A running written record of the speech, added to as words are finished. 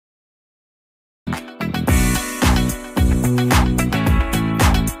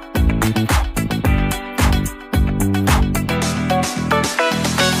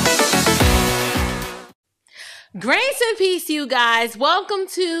and peace, you guys. Welcome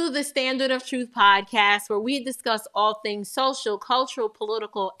to the Standard of Truth podcast, where we discuss all things social, cultural,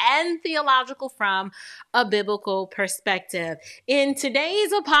 political, and theological from a biblical perspective. In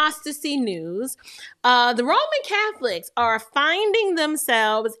today's apostasy news, the Roman Catholics are finding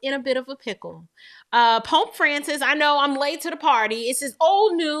themselves in a bit of a pickle. Pope Francis, I know I'm late to the party. It's just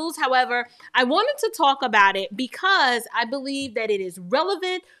old news. However, I wanted to talk about it because I believe that it is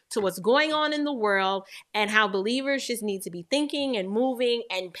relevant to what's going on in the world and how believers just need to be thinking and moving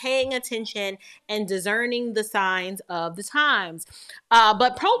and paying attention and discerning the signs of the times.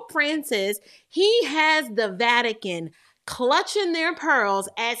 But Pope Francis, he has the Vatican clutching their pearls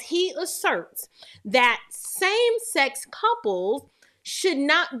as he asserts that same-sex couples should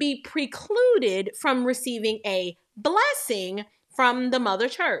not be precluded from receiving a blessing from the Mother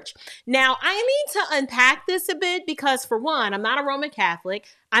Church. Now, I need to unpack this a bit because, for one, I'm not a Roman Catholic.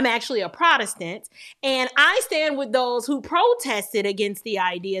 I'm actually a Protestant, and I stand with those who protested against the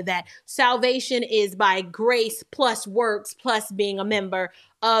idea that salvation is by grace plus works plus being a member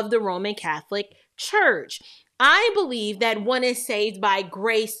of the Roman Catholic Church. I believe that one is saved by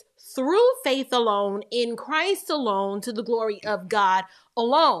grace through faith alone, in Christ alone, to the glory of God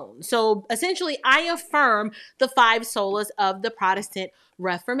alone. So essentially, I affirm the five solas of the Protestant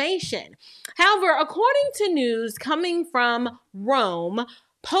Reformation. However, according to news coming from Rome,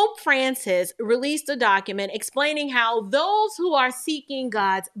 Pope Francis released a document explaining how those who are seeking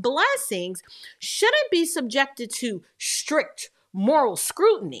God's blessings shouldn't be subjected to strict moral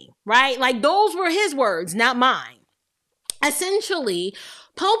scrutiny, right? Like, those were his words, not mine. Essentially,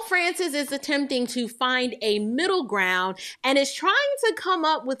 Pope Francis is attempting to find a middle ground and is trying to come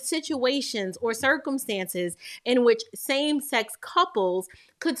up with situations or circumstances in which same-sex couples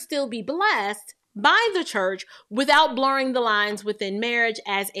could still be blessed by the church without blurring the lines within marriage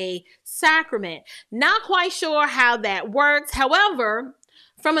as a sacrament. Not quite sure how that works. However,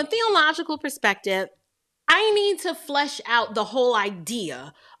 from a theological perspective, I need to flesh out the whole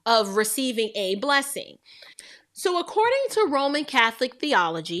idea of receiving a blessing. So according to Roman Catholic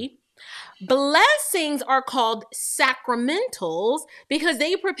theology, blessings are called sacramentals because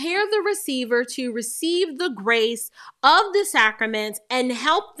they prepare the receiver to receive the grace of the sacraments and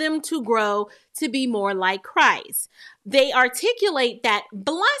help them to grow to be more like Christ. They articulate that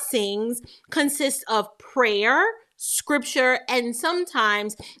blessings consist of prayer, scripture, and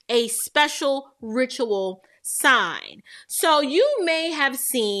sometimes a special ritual sign. So you may have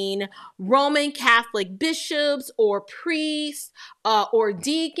seen Roman Catholic bishops or priests or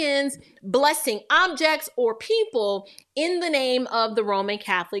deacons blessing objects or people in the name of the Roman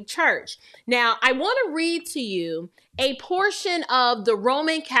Catholic Church. Now, I want to read to you a portion of the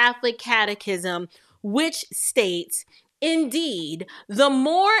Roman Catholic Catechism, which states, "Indeed, the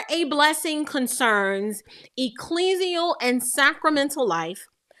more a blessing concerns ecclesial and sacramental life,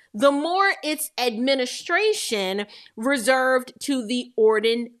 the more its administration reserved to the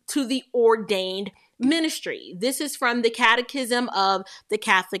ordained ministry." This is from the Catechism of the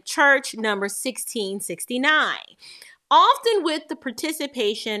Catholic Church, number 1669. Often with the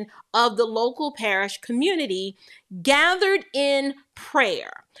participation of the local parish community gathered in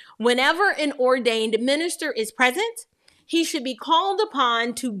prayer. Whenever an ordained minister is present, he should be called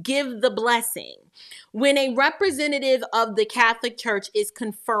upon to give the blessing. When a representative of the Catholic Church is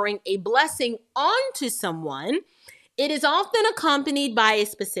conferring a blessing onto someone, it is often accompanied by a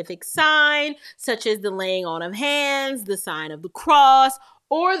specific sign, such as the laying on of hands, the sign of the cross,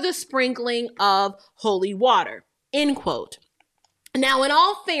 or the sprinkling of holy water, end quote. Now, in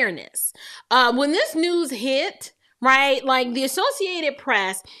all fairness, when this news hit, right, like the Associated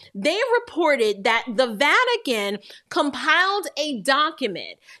Press, they reported that the Vatican compiled a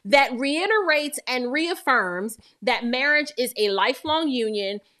document that reiterates and reaffirms that marriage is a lifelong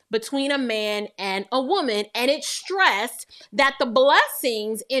union between a man and a woman, and it stressed that the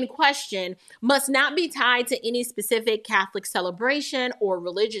blessings in question must not be tied to any specific Catholic celebration or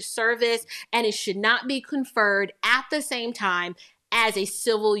religious service, and it should not be conferred at the same time as a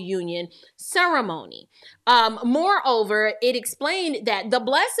civil union ceremony. Moreover, it explained that the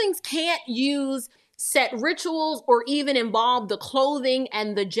blessings can't use set rituals or even involve the clothing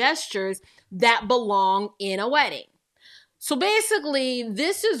and the gestures that belong in a wedding. So basically,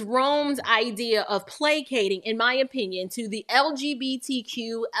 this is Rome's idea of placating, in my opinion, to the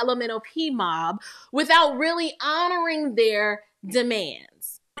LGBTQ elemental P mob without really honoring their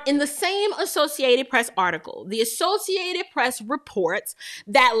demands. In the same Associated Press article, the Associated Press reports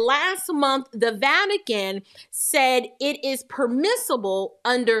that last month the Vatican said it is permissible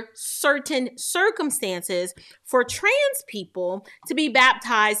under certain circumstances for trans people to be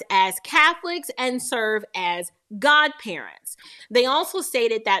baptized as Catholics and serve as godparents. They also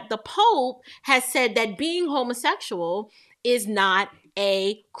stated that the Pope has said that being homosexual is not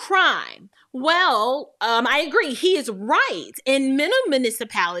a crime. Well, I agree. He is right. In many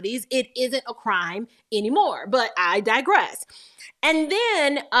municipalities, it isn't a crime anymore, but I digress. And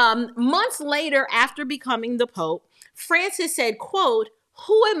then months later, after becoming the Pope, Francis said, quote,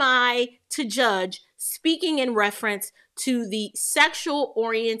 "Who am I to judge?" speaking in reference to the sexual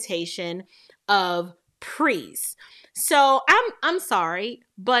orientation of priests. So I'm sorry,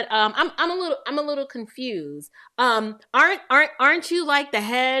 but I'm a little confused. Aren't you like the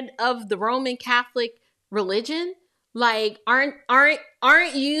head of the Roman Catholic religion? Like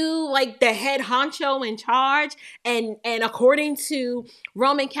aren't you like the head honcho in charge? And according to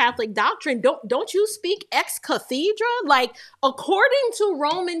Roman Catholic doctrine, don't you speak ex cathedra? Like according to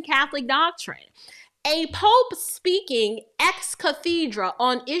Roman Catholic doctrine, a pope speaking ex cathedra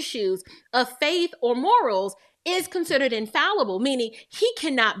on issues of faith or morals is considered infallible, meaning he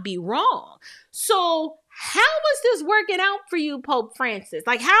cannot be wrong. So how is this working out for you, Pope Francis?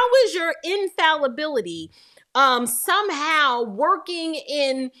 Like, how is your infallibility somehow working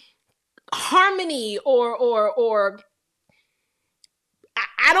in harmony or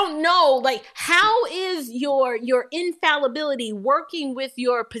I don't know, like how is your infallibility working with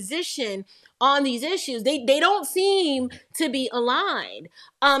your position on these issues? They don't seem to be aligned.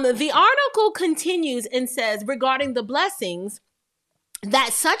 The article continues and says regarding the blessings,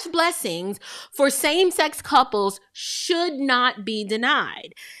 that such blessings for same-sex couples should not be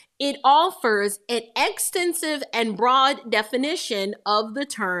denied. It offers an extensive and broad definition of the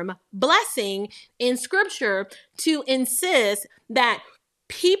term blessing in Scripture to insist that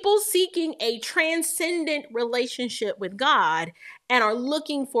people seeking a transcendent relationship with God and are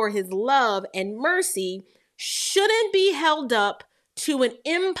looking for his love and mercy shouldn't be held up to an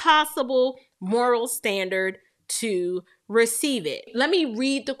impossible moral standard to receive it. Let me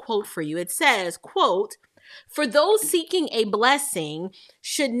read the quote for you. It says, quote, "For those seeking a blessing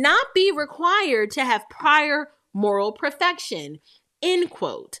should not be required to have prior moral perfection," end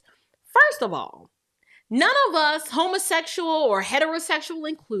quote. First of all, none of us, homosexual or heterosexual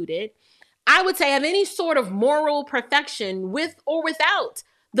included, I would say have any sort of moral perfection with or without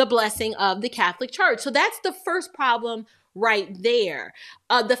the blessing of the Catholic Church. So that's the first problem right there.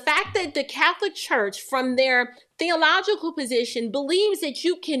 The fact that the Catholic Church, from their theological position, believes that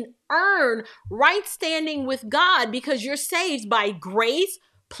you can earn right standing with God because you're saved by grace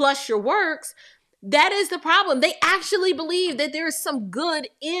plus your works, that is the problem. They actually believe that there is some good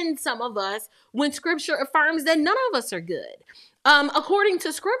in some of us when Scripture affirms that none of us are good. According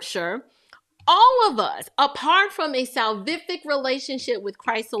to Scripture, all of us, apart from a salvific relationship with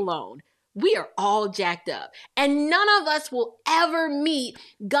Christ alone, we are all jacked up. And none of us will ever meet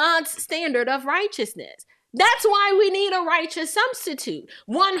God's standard of righteousness. That's why we need a righteous substitute,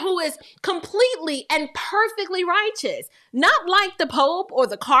 one who is completely and perfectly righteous, not like the Pope or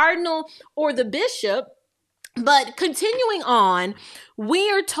the Cardinal or the Bishop. But continuing on, we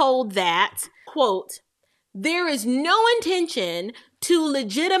are told that, quote, "There is no intention to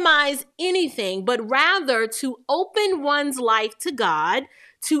legitimize anything, but rather to open one's life to God,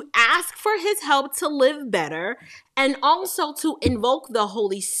 to ask for his help to live better, and also to invoke the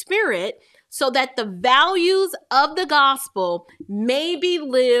Holy Spirit so that the values of the gospel may be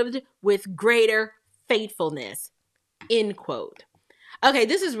lived with greater faithfulness," end quote. Okay,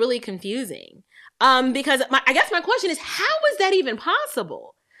 this is really confusing because I guess my question is, how is that even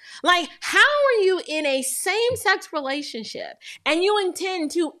possible? Like, how are you in a same-sex relationship and you intend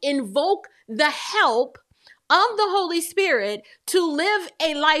to invoke the help of the Holy Spirit to live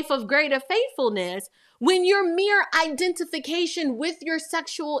a life of greater faithfulness when your mere identification with your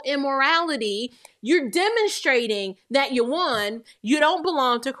sexual immorality, you're demonstrating that you, one, you don't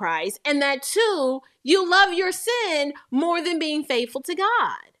belong to Christ, and that two, you love your sin more than being faithful to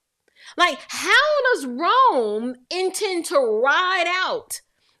God? Like, how does Rome intend to ride out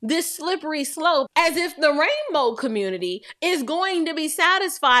this slippery slope as if the rainbow community is going to be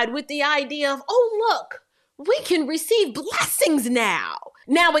satisfied with the idea of, oh, look, we can receive blessings now.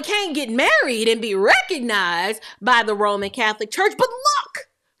 Now we can't get married and be recognized by the Roman Catholic Church, but look,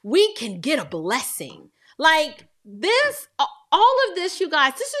 we can get a blessing. Like this, all of this, you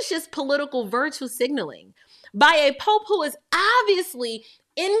guys, this is just political virtue signaling by a pope who is obviously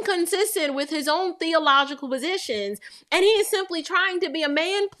inconsistent with his own theological positions, and he is simply trying to be a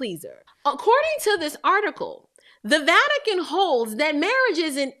man pleaser. According to this article, the Vatican holds that marriage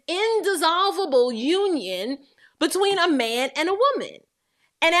is an indissoluble union between a man and a woman.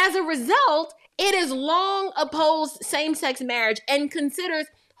 And as a result, it has long opposed same-sex marriage and considers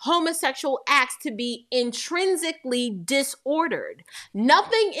homosexual acts to be intrinsically disordered.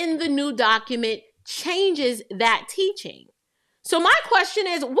 Nothing in the new document changes that teaching. So my question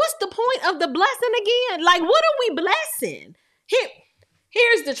is, what's the point of the blessing again? Like, what are we blessing?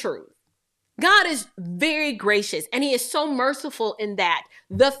 Here's the truth. God is very gracious, and he is so merciful in that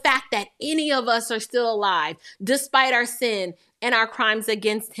the fact that any of us are still alive, despite our sin and our crimes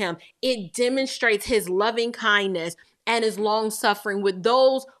against him, it demonstrates his loving kindness and his long suffering with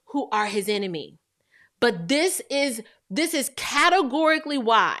those who are his enemy. But this is categorically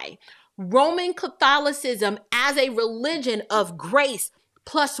why Roman Catholicism, as a religion of grace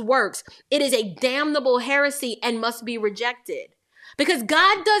plus works, it is a damnable heresy and must be rejected. Because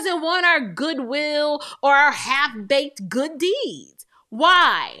God doesn't want our goodwill or our half-baked good deeds.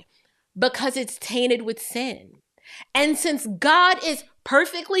 Why? Because it's tainted with sin. And since God is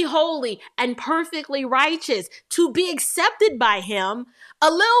perfectly holy and perfectly righteous, to be accepted by him,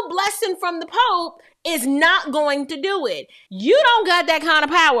 a little blessing from the Pope is not going to do it. You don't got that kind of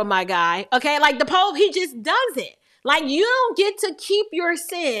power, my guy. Okay, like the Pope, he just doesn't. Like, you don't get to keep your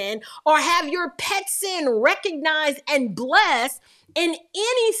sin or have your pet sin recognized and blessed in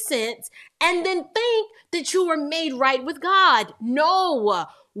any sense and then think that you were made right with God. No,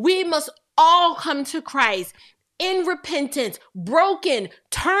 we must all come to Christ in repentance, broken,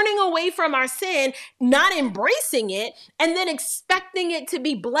 turning away from our sin, not embracing it, and then expecting it to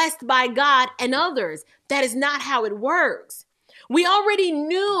be blessed by God and others. That is not how it works. We already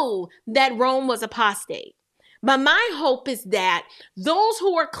knew that Rome was apostate. But my hope is that those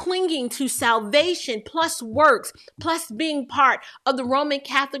who are clinging to salvation plus works, plus being part of the Roman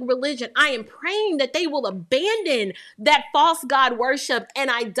Catholic religion, I am praying that they will abandon that false God worship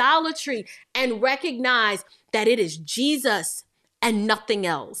and idolatry and recognize that it is Jesus and nothing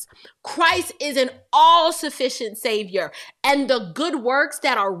else. Christ is an all-sufficient Savior, and the good works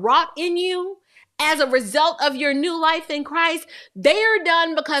that are wrought in you as a result of your new life in Christ, they are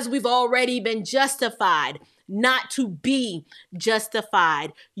done because we've already been justified, not to be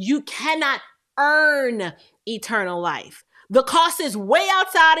justified. You cannot earn eternal life. The cost is way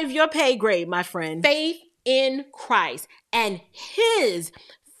outside of your pay grade, my friend. Faith in Christ and his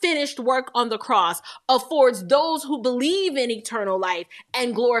finished work on the cross affords those who believe in eternal life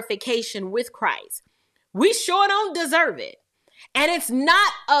and glorification with Christ. We sure don't deserve it. And it's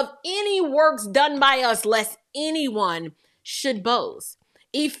not of any works done by us, lest anyone should boast.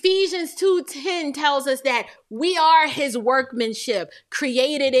 Ephesians 2:10 tells us that we are his workmanship,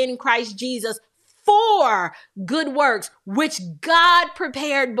 created in Christ Jesus for good works, which God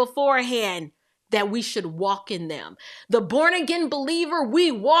prepared beforehand that we should walk in them. The born-again believer, we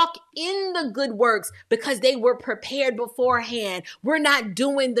walk in the good works because they were prepared beforehand. We're not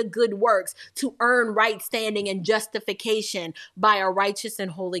doing the good works to earn right standing and justification by a righteous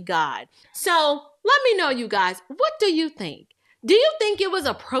and holy God. So let me know, you guys, what do you think? Do you think it was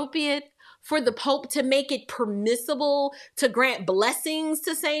appropriate for the Pope to make it permissible to grant blessings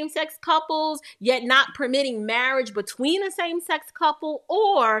to same-sex couples, yet not permitting marriage between a same-sex couple?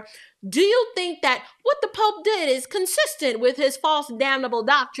 Or do you think that what the Pope did is consistent with his false damnable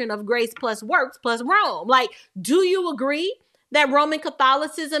doctrine of grace plus works plus Rome? Like, do you agree that Roman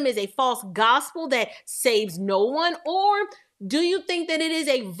Catholicism is a false gospel that saves no one? Or do you think that it is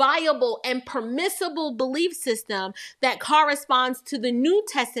a viable and permissible belief system that corresponds to the New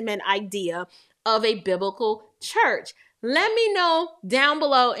Testament idea of a biblical church? Let me know down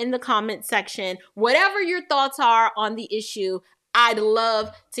below in the comment section, whatever your thoughts are on the issue. I'd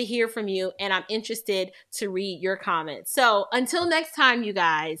love to hear from you, and I'm interested to read your comments. So until next time, you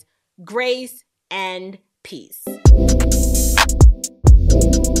guys, grace and peace.